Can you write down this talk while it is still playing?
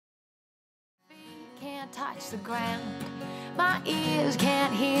can't touch the ground. My ears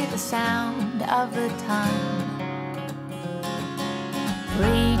can't hear the sound of the tongue.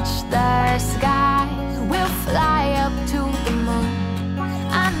 Reach the skies, we'll fly up to the moon.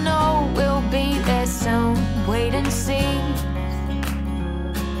 I know we'll be there soon. Wait and see.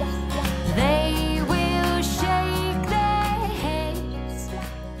 They will shake their heads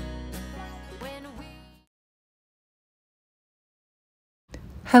when we...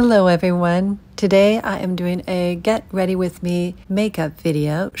 Hello everyone. Today I am doing a get ready with me makeup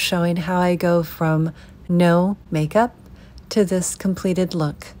video showing how I go from no makeup to this completed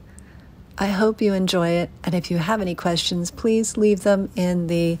look. I hope you enjoy it, and if you have any questions, please leave them in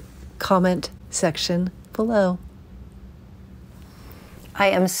the comment section below. I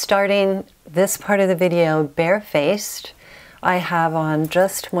am starting this part of the video barefaced. I have on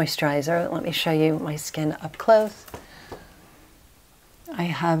just moisturizer. Let me show you my skin up close. I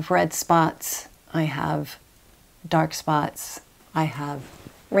have red spots, I have dark spots, I have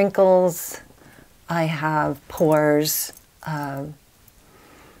wrinkles, I have pores. I'm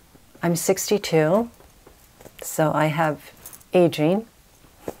 62, so I have aging.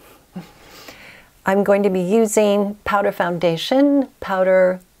 I'm going to be using powder foundation,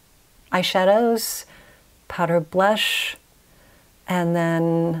 powder eyeshadows, powder blush, and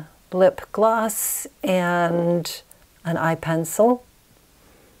then lip gloss and an eye pencil.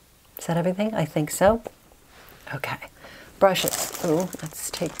 Is that everything? I think so. Okay. Brushes. Ooh,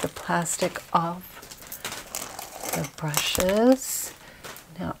 let's take the plastic off the brushes.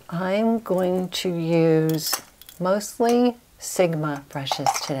 Now I'm going to use mostly Sigma brushes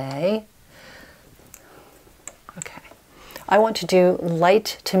today. Okay. I want to do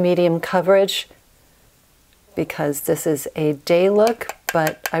light to medium coverage because this is a day look,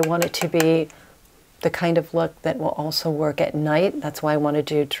 but I want it to be the kind of look that will also work at night. That's why I want to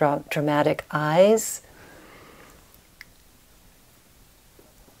do dramatic eyes.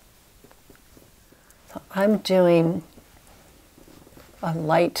 So I'm doing a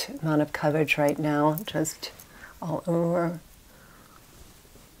light amount of coverage right now, just all over.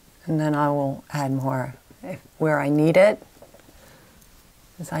 And then I will add more where I need it.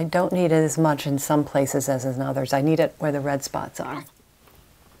 Because I don't need it as much in some places as in others. I need it where the red spots are.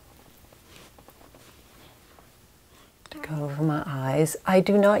 Go over my eyes. I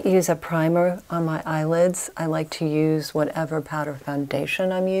do not use a primer on my eyelids. I like to use whatever powder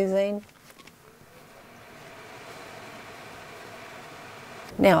foundation I'm using.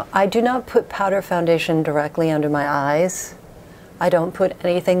 Now, I do not put powder foundation directly under my eyes. I don't put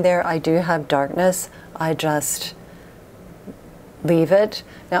anything there. I do have darkness. I just leave it.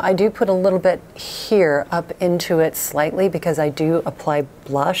 Now, I do put a little bit here up into it slightly because I do apply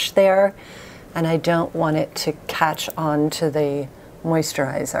blush there, and I don't want it to catch on to the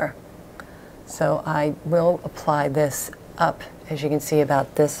moisturizer. So I will apply this up, as you can see,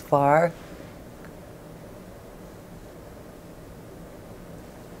 about this far.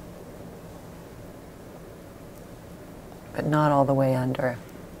 But not all the way under.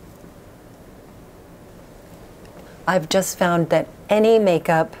 I've just found that any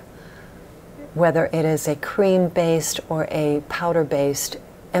makeup, whether it is a cream-based or a powder-based,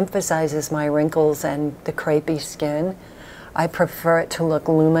 emphasizes my wrinkles and the crepey skin. I prefer it to look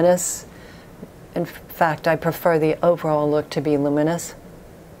luminous. In fact, I prefer the overall look to be luminous,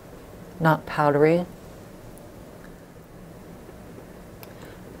 not powdery.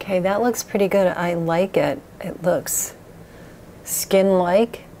 Okay, that looks pretty good. I like it. It looks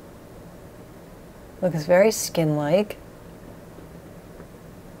skin-like. Looks very skin-like.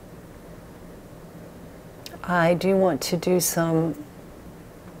 I do want to do some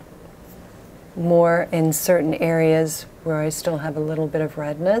more in certain areas where I still have a little bit of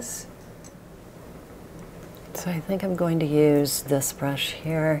redness. So I think I'm going to use this brush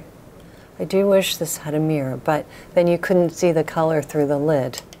here. I do wish this had a mirror, but then you couldn't see the color through the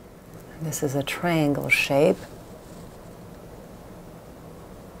lid. This is a triangle shape.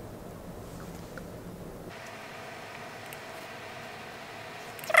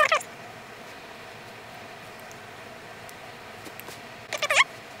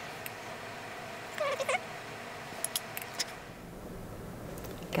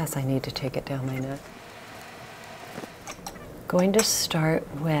 Guess I need to take it down my neck. Going to start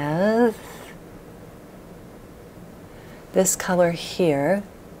with this color here,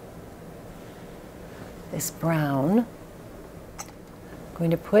 this brown. I'm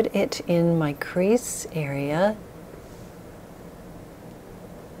going to put it in my crease area.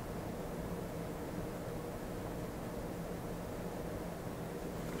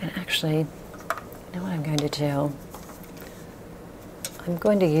 And actually, you know what I'm going to do? I'm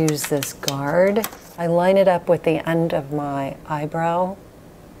going to use this guard I line it up with the end of my eyebrow.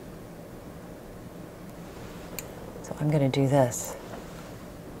 So I'm going to do this.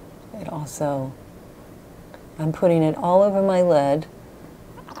 It also, I'm putting it all over my lid.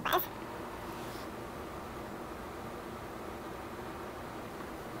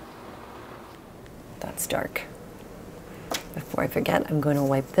 That's dark. Before I forget, I'm going to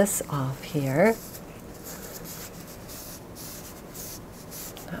wipe this off here.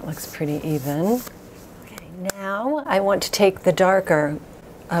 That looks pretty even. Okay, now I want to take the darker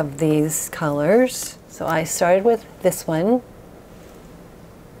of these colors. So I started with this one.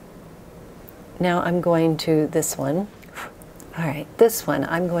 Now I'm going to this one. All right, this one,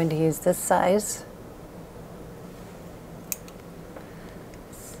 I'm going to use this size.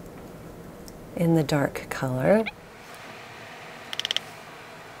 In the dark color.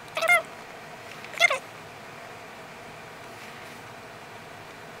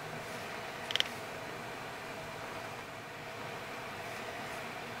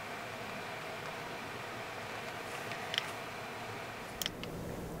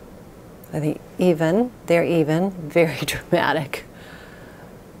 I think they're even, very dramatic.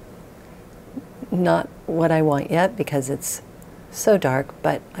 Not what I want yet because it's so dark,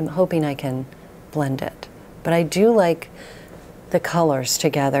 but I'm hoping I can blend it. But I do like the colors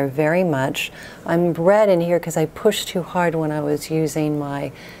together very much. I'm red in here because I pushed too hard when I was using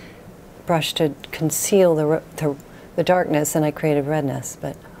my brush to conceal the darkness, and I created redness,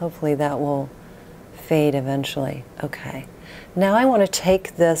 but hopefully that will fade eventually. Okay, now I want to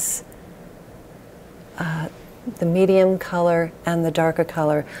take this the medium color and the darker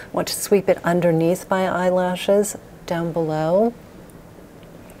color. I want to sweep it underneath my eyelashes down below.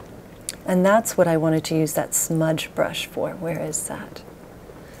 And that's what I wanted to use that smudge brush for. Where is that?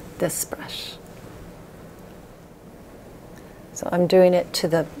 This brush. So I'm doing it to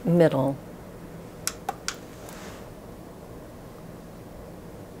the middle.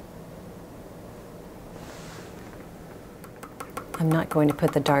 I'm not going to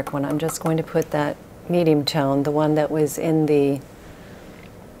put the dark one. I'm just going to put that medium tone, the one that was in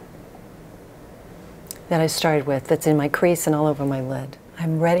that I started with, that's in my crease and all over my lid.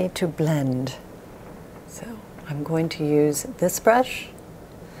 I'm ready to blend. So I'm going to use this brush,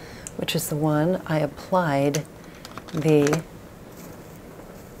 which is the one I applied the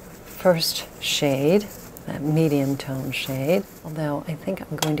first shade, that medium tone shade. Although I think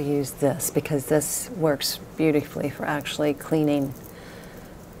I'm going to use this because this works beautifully for actually cleaning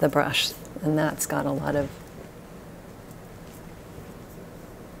the brush. And that's got a lot of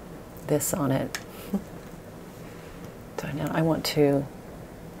this on it. So now I want to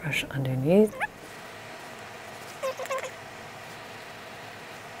brush underneath.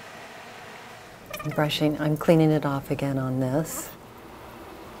 I'm cleaning it off again on this.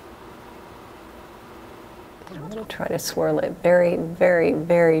 I'm going to try to swirl it very, very,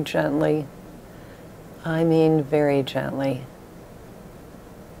 very gently. I mean very gently.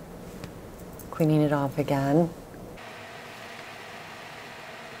 Cleaning it off again.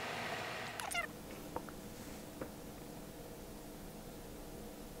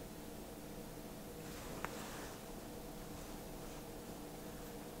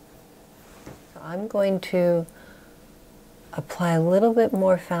 So I'm going to apply a little bit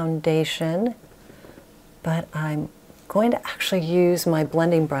more foundation, but I'm going to actually use my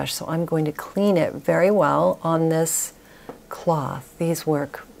blending brush, so I'm going to clean it very well on this cloth. These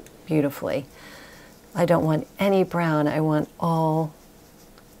work beautifully. I don't want any brown, I want all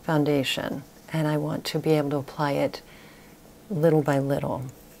foundation, and I want to be able to apply it little by little.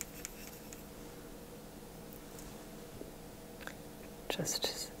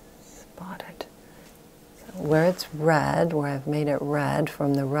 Just spot it. So where it's red, where I've made it red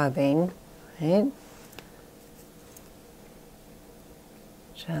from the rubbing, right?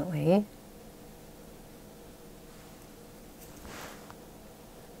 Gently.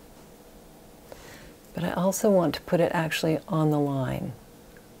 But I also want to put it actually on the line.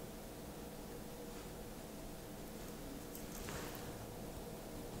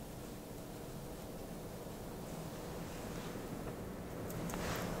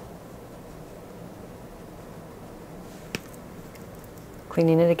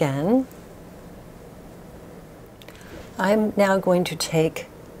 Cleaning it again. I'm now going to take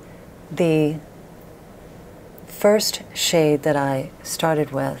the first shade that I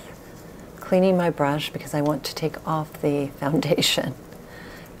started with, cleaning my brush because I want to take off the foundation.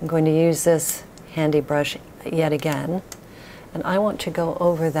 I'm going to use this handy brush yet again, and I want to go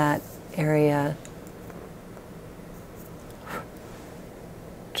over that area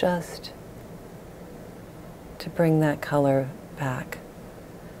just to bring that color back.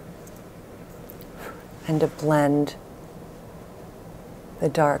 and to blend the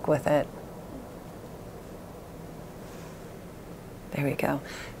dark with it. There we go.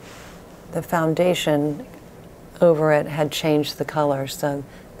 The foundation over it had changed the color, so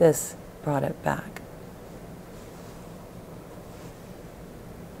this brought it back.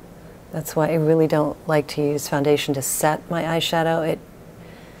 That's why I really don't like to use foundation to set my eyeshadow.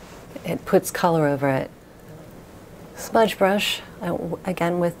 It puts color over it. Smudge brush,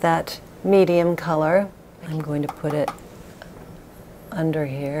 again with that medium color. I'm going to put it under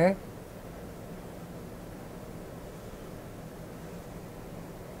here.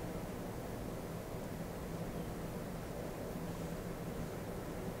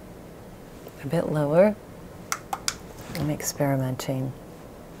 A bit lower. I'm experimenting.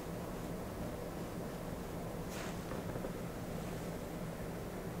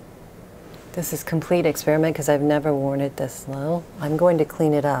 This is complete experiment because I've never worn it this low. I'm going to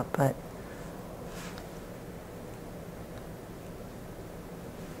clean it up, but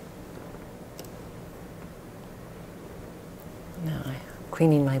now I'm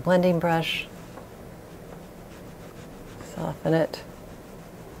cleaning my blending brush. Soften it.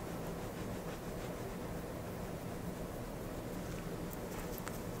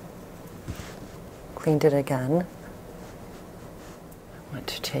 Cleaned it again. I want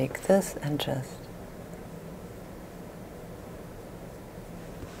to take this and just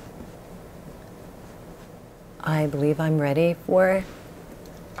I believe I'm ready for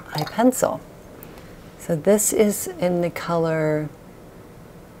eye pencil. So this is in the color,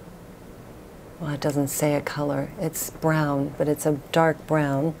 well, it doesn't say a color, it's brown, but it's a dark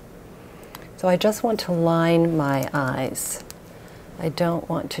brown. So I just want to line my eyes. I don't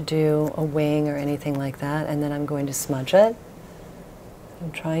want to do a wing or anything like that, and then I'm going to smudge it.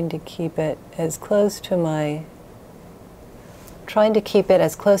 I'm trying to keep it as close to my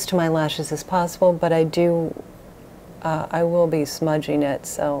lashes as possible, but I will be smudging it,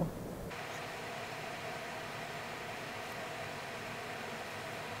 so.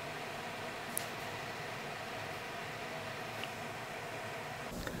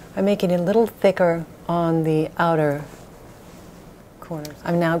 I'm making it a little thicker on the outer corners.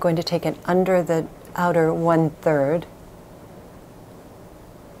 I'm now going to take it under the outer 1/3.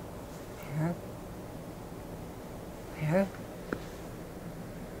 Here. Here.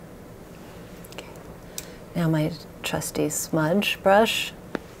 Okay. Now my trusty smudge brush.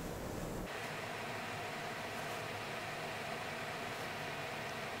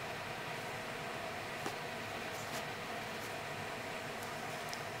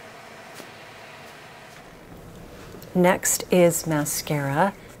 Next is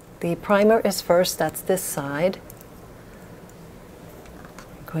mascara. The primer is first, that's this side.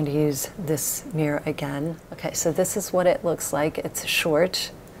 I'm going to use this mirror again. Okay, so this is what it looks like. It's a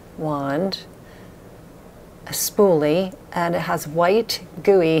short wand, a spoolie, and it has white,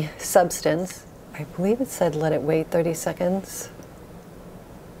 gooey substance. I believe it said let it wait 30 seconds.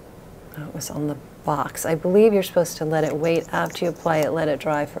 No, it was on the box. I believe you're supposed to let it wait after you apply it, let it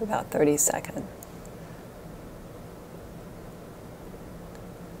dry for about 30 seconds.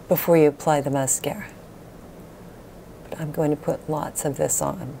 Before you apply the mascara. But I'm going to put lots of this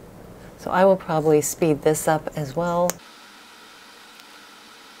on. So I will probably speed this up as well.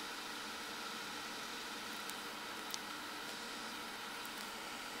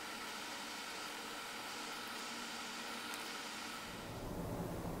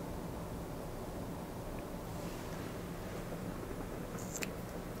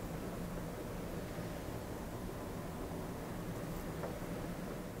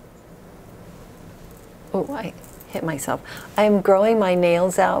 Oh, I hit myself. I am growing my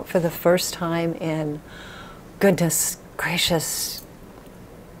nails out for the first time in, goodness gracious,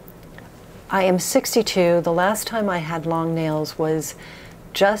 I am 62. The last time I had long nails was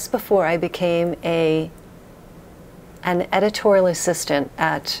just before I became an editorial assistant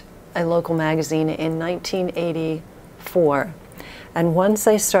at a local magazine in 1984. And once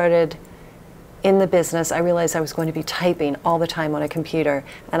I started in the business, I realized I was going to be typing all the time on a computer,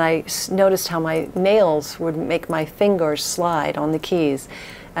 and I noticed how my nails would make my fingers slide on the keys,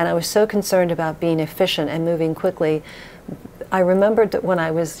 and I was so concerned about being efficient and moving quickly. I remembered that when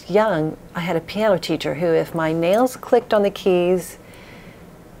I was young, I had a piano teacher who, if my nails clicked on the keys,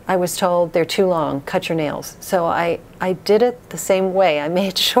 I was told they're too long, cut your nails. So I did it the same way. I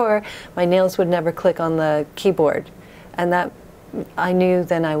made sure my nails would never click on the keyboard, and that I knew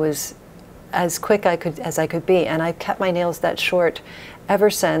then I was as quick as I could be, and I've kept my nails that short ever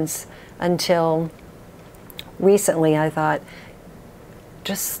since, until recently I thought,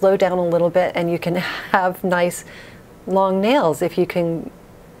 just slow down a little bit and you can have nice long nails if you can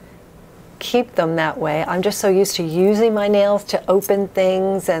keep them that way. I'm just so used to using my nails to open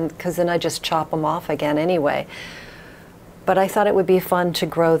things, and because then I just chop them off again anyway. But I thought it would be fun to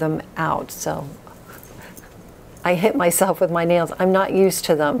grow them out, so I hit myself with my nails. I'm not used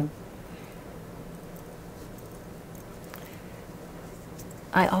to them.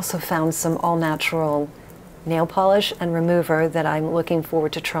 I also found some all-natural nail polish and remover that I'm looking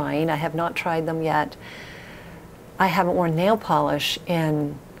forward to trying. I have not tried them yet. I haven't worn nail polish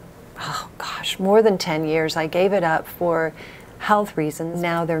in, oh gosh, more than 10 years. I gave it up for health reasons.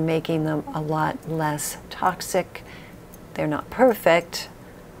 Now they're making them a lot less toxic. They're not perfect.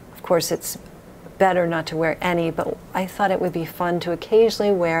 Of course, it's better not to wear any, but I thought it would be fun to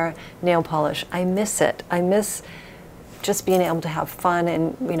occasionally wear nail polish. I miss it. I miss just being able to have fun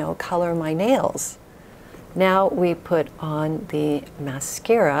and, you know, color my nails. Now we put on the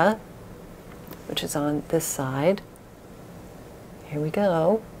mascara, which is on this side. Here we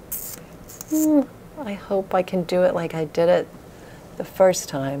go. I hope I can do it like I did it the first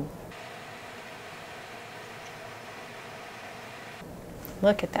time.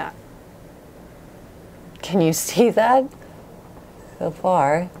 Look at that. Can you see that? So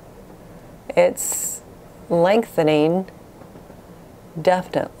far, it's lengthening,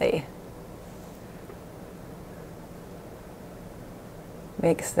 definitely.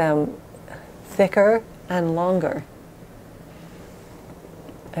 Makes them thicker and longer.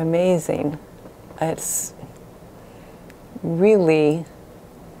 Amazing. It's really,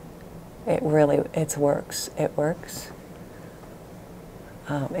 it works. It works.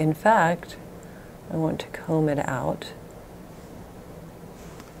 In fact, I want to comb it out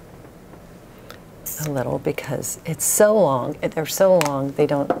a little because it's so long. They're so long. They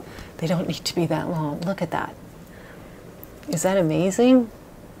don't need to be that long. Look at that. Is that amazing?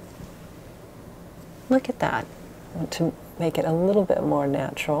 Look at that. I want to make it a little bit more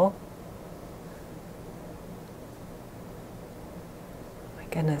natural. My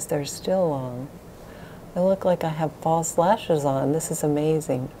goodness, they're still long. I look like I have false lashes on. This is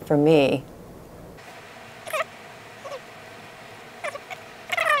amazing for me.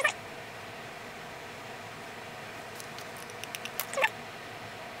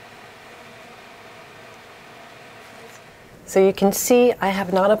 So you can see I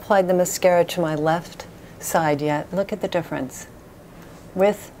have not applied the mascara to my left side yet. Look at the difference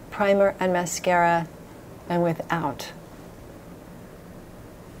with primer and mascara and without.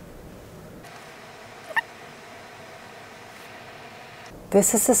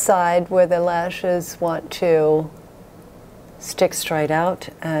 This is the side where the lashes want to stick straight out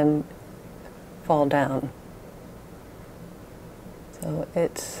and fall down. So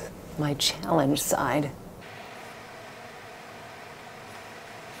it's my challenge side.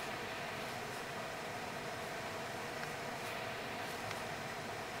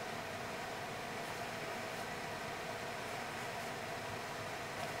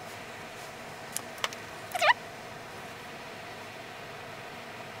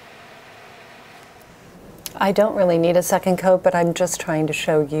 I don't really need a second coat, but I'm just trying to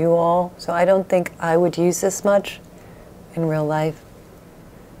show you all. So I don't think I would use this much in real life.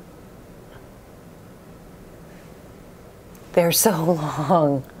 They're so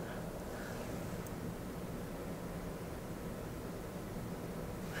long.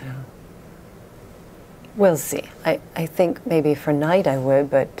 We'll see. I think maybe for night I would,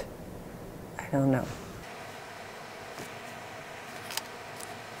 but I don't know.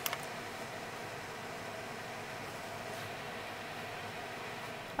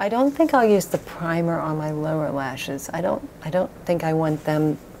 I don't think I'll use the primer on my lower lashes. I don't think I want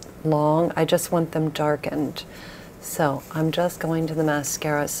them long. I just want them darkened. So I'm just going to the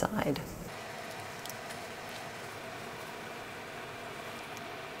mascara side.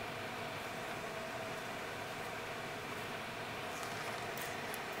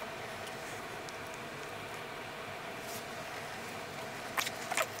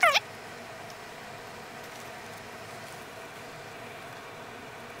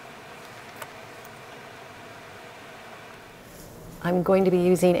 I'm going to be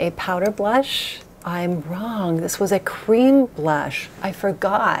using a powder blush. I'm wrong. This was a cream blush. I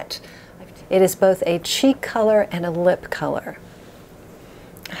forgot. It is both a cheek color and a lip color.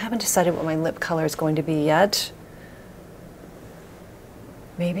 I haven't decided what my lip color is going to be yet.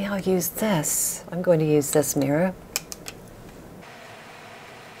 Maybe I'll use this. I'm going to use this mirror.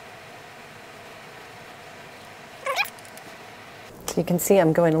 So you can see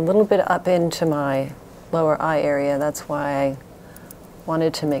I'm going a little bit up into my lower eye area. That's why I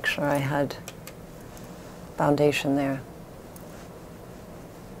wanted to make sure I had foundation there.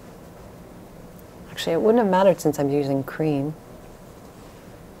 Actually, it wouldn't have mattered since I'm using cream.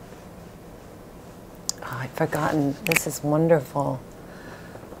 forgotten. This is wonderful.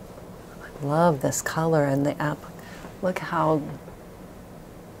 I love this color and the app. Look how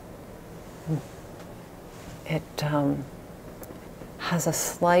it has a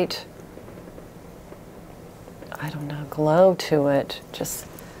slight, I don't know, glow to it. Just,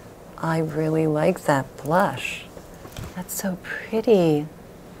 I really like that blush. That's so pretty.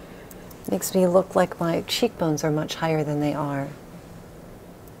 Makes me look like my cheekbones are much higher than they are.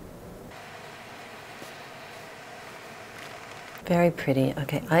 Very pretty.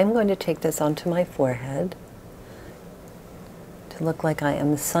 Okay, I'm going to take this onto my forehead to look like I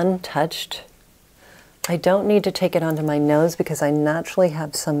am sun-touched. I don't need to take it onto my nose because I naturally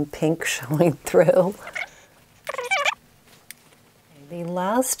have some pink showing through. The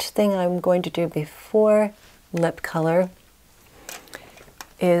last thing I'm going to do before lip color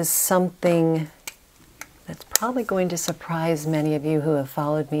is something that's probably going to surprise many of you who have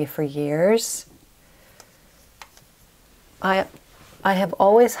followed me for years. I have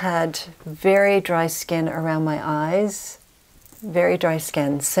always had very dry skin around my eyes, very dry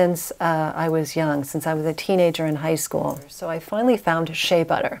skin since I was young, since I was a teenager in high school. So I finally found shea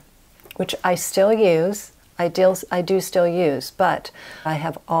butter, which I still use. I do still use, but I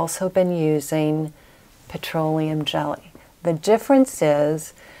have also been using petroleum jelly. The difference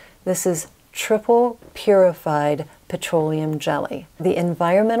is this is triple purified petroleum jelly. The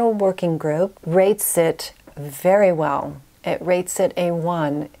Environmental Working Group rates it very well. It rates it a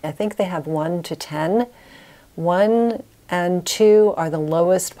 1. I think they have 1 to 10. 1 and 2 are the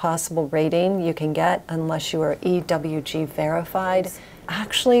lowest possible rating you can get unless you are EWG verified.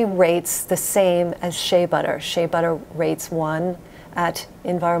 Actually rates the same as shea butter. Shea butter rates 1 at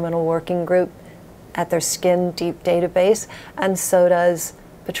Environmental Working Group at their Skin Deep database, and so does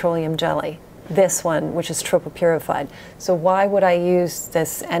petroleum jelly. This one, which is triple purified. So why would I use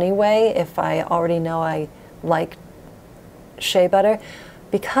this anyway if I already know I like shea butter?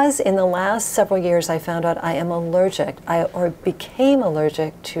 Because in the last several years I found out I am allergic, or became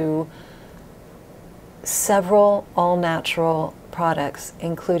allergic to several all-natural products,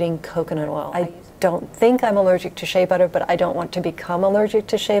 including coconut oil. I don't think I'm allergic to shea butter, but I don't want to become allergic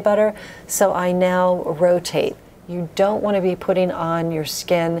to shea butter, so I now rotate. You don't want to be putting on your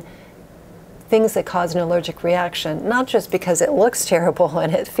skin things that cause an allergic reaction, not just because it looks terrible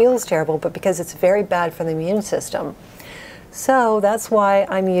and it feels terrible, but because it's very bad for the immune system. So that's why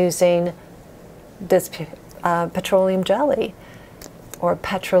I'm using this petroleum jelly, or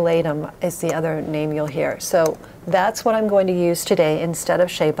petrolatum is the other name you'll hear. So that's what I'm going to use today instead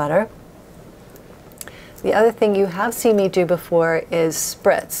of shea butter. The other thing you have seen me do before is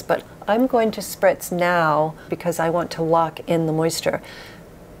spritz, but I'm going to spritz now because I want to lock in the moisture.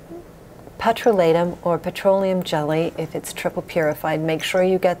 Petrolatum, or petroleum jelly, if it's triple purified, make sure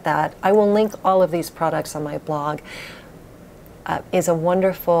you get that. I will link all of these products on my blog. Is a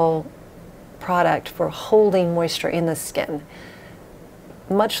wonderful product for holding moisture in the skin.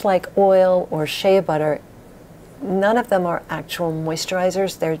 Much like oil or shea butter, none of them are actual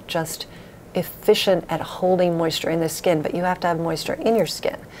moisturizers. They're just efficient at holding moisture in the skin, but you have to have moisture in your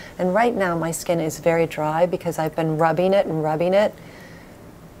skin. And right now my skin is very dry because I've been rubbing it and rubbing it.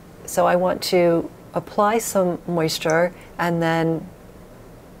 So I want to apply some moisture and then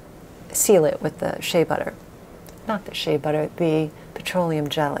seal it with the shea butter. Not the shea butter, the petroleum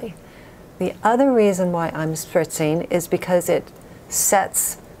jelly. The other reason why I'm spritzing is because it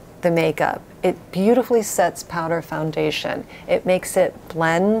sets the makeup. It beautifully sets powder foundation. It makes it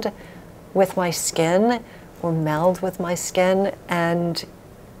blend with my skin or meld with my skin and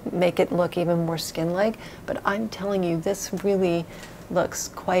make it look even more skin-like. But I'm telling you, this really looks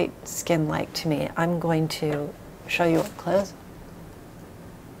quite skin-like to me. I'm going to show you up close.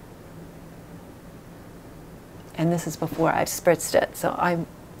 And this is before I've spritzed it. So I'm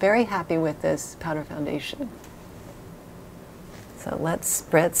very happy with this powder foundation. So let's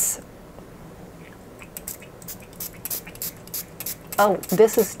spritz. Oh,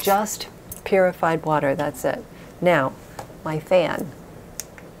 this is just purified water, that's it. Now, my fan.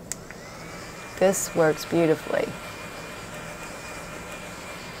 This works beautifully.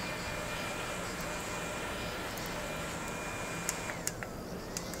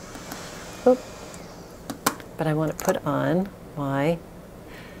 Oop. But I want to put on my,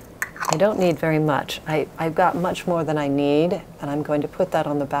 I don't need very much. I've got much more than I need, and I'm going to put that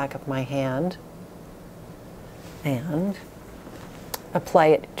on the back of my hand and apply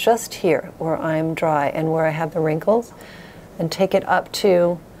it just here where I'm dry and where I have the wrinkles, and take it up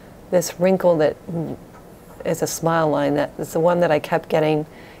to this wrinkle that is a smile line. That is the one that I kept getting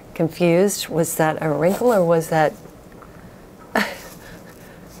confused. Was that a wrinkle or was that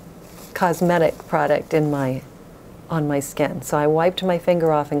cosmetic product in on my skin. So I wiped my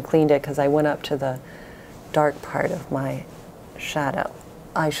finger off and cleaned it because I went up to the dark part of my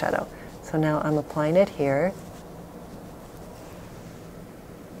eyeshadow. So now I'm applying it here.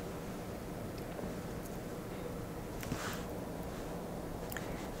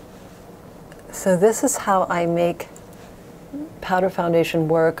 So this is how I make powder foundation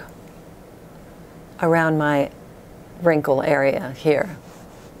work around my wrinkle area here.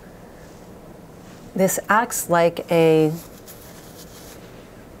 This acts like it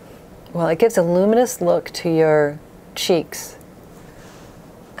gives a luminous look to your cheeks.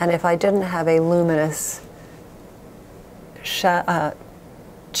 And if I didn't have a luminous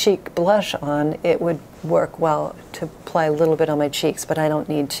cheek blush on, it would work well to apply a little bit on my cheeks, but I don't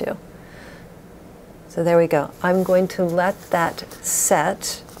need to. So there we go. I'm going to let that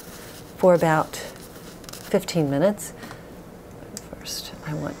set for about 15 minutes. First,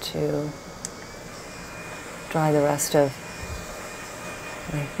 I want to dry the rest of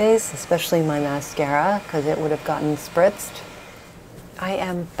my face, especially my mascara, because it would have gotten spritzed. I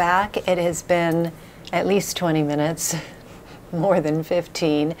am back. It has been at least 20 minutes, more than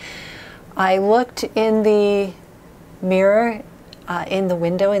 15. I looked in the mirror in the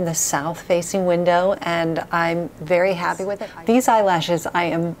window, in the south-facing window, and I'm very happy with it. These eyelashes I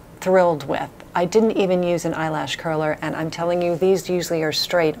am thrilled with. I didn't even use an eyelash curler, and I'm telling you, these usually are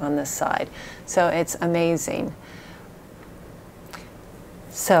straight on this side. So it's amazing.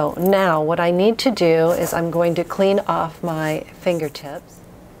 So now what I need to do is I'm going to clean off my fingertips.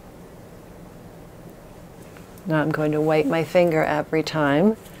 Now I'm going to wipe my finger every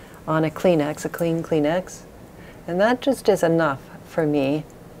time on a Kleenex, a clean Kleenex. And that just is enough for me.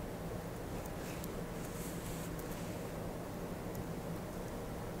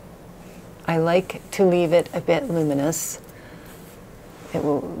 I like to leave it a bit luminous. It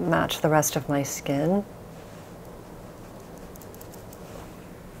will match the rest of my skin.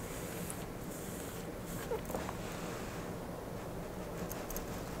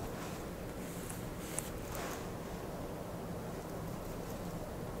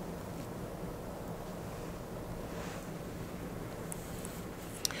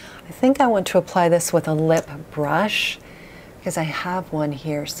 I think I want to apply this with a lip brush because I have one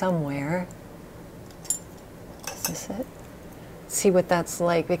here somewhere. Is this it? See what that's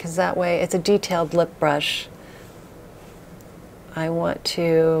like, because that way it's a detailed lip brush. I want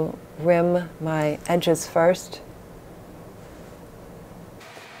to rim my edges first.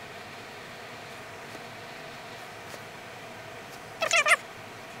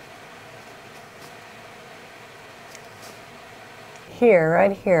 Here,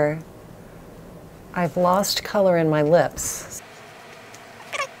 right here, I've lost color in my lips.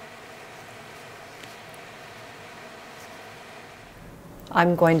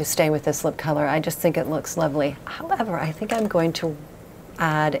 I'm going to stay with this lip color. I just think it looks lovely. However, I think I'm going to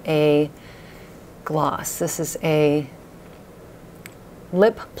add a gloss. This is a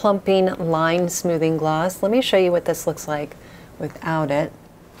lip plumping line smoothing gloss. Let me show you what this looks like without it.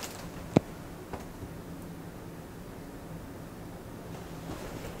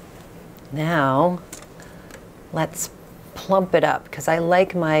 Now, let's plump it up, because I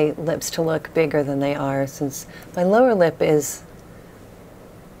like my lips to look bigger than they are, since my lower lip is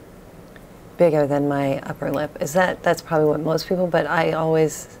bigger than my upper lip. That's probably what most people, but I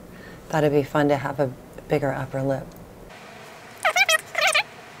always thought it'd be fun to have a bigger upper lip.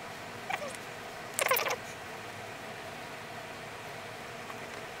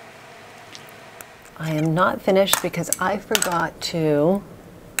 I am not finished because I forgot to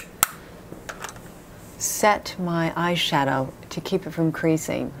set my eyeshadow to keep it from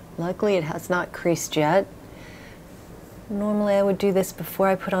creasing. Luckily it has not creased yet. Normally I would do this before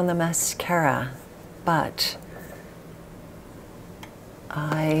I put on the mascara, but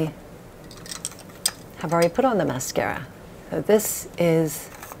I have already put on the mascara. So this is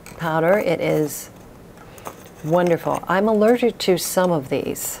powder. It is wonderful. I'm allergic to some of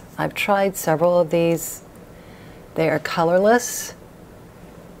these. I've tried several of these. They are colorless.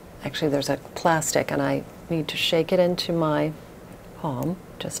 Actually, there's a plastic, and I need to shake it into my palm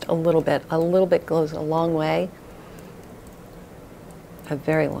just a little bit. A little bit goes a long way, a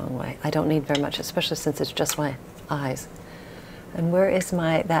very long way. I don't need very much, especially since it's just my eyes. And where is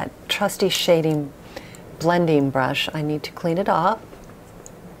that trusty shading blending brush? I need to clean it off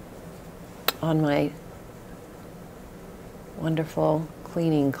on my wonderful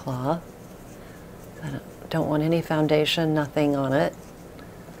cleaning cloth. I don't want any foundation, nothing on it.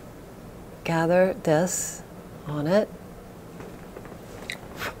 Gather this on it.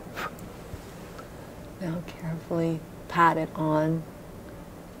 Now carefully pat it on.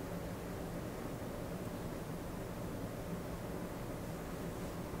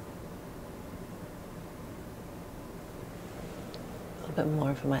 little bit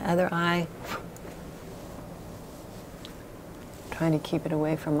more for my other eye. Trying to keep it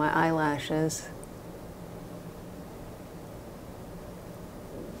away from my eyelashes.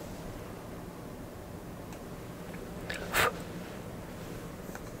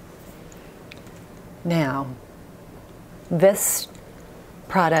 Now, this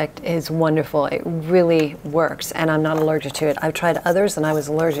product is wonderful. It really works, and I'm not allergic to it. I've tried others and I was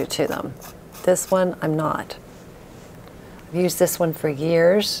allergic to them. This one, I'm not. I've used this one for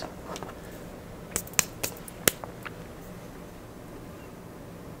years.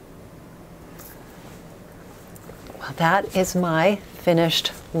 Well, that is my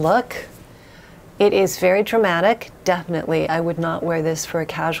finished look. It is very dramatic, definitely. I would not wear this for a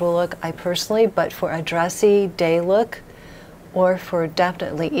casual look, I personally, but for a dressy day look or for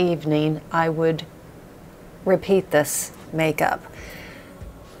definitely evening, I would repeat this makeup.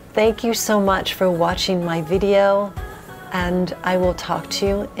 Thank you so much for watching my video, and I will talk to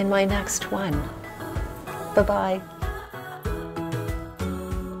you in my next one. Bye-bye.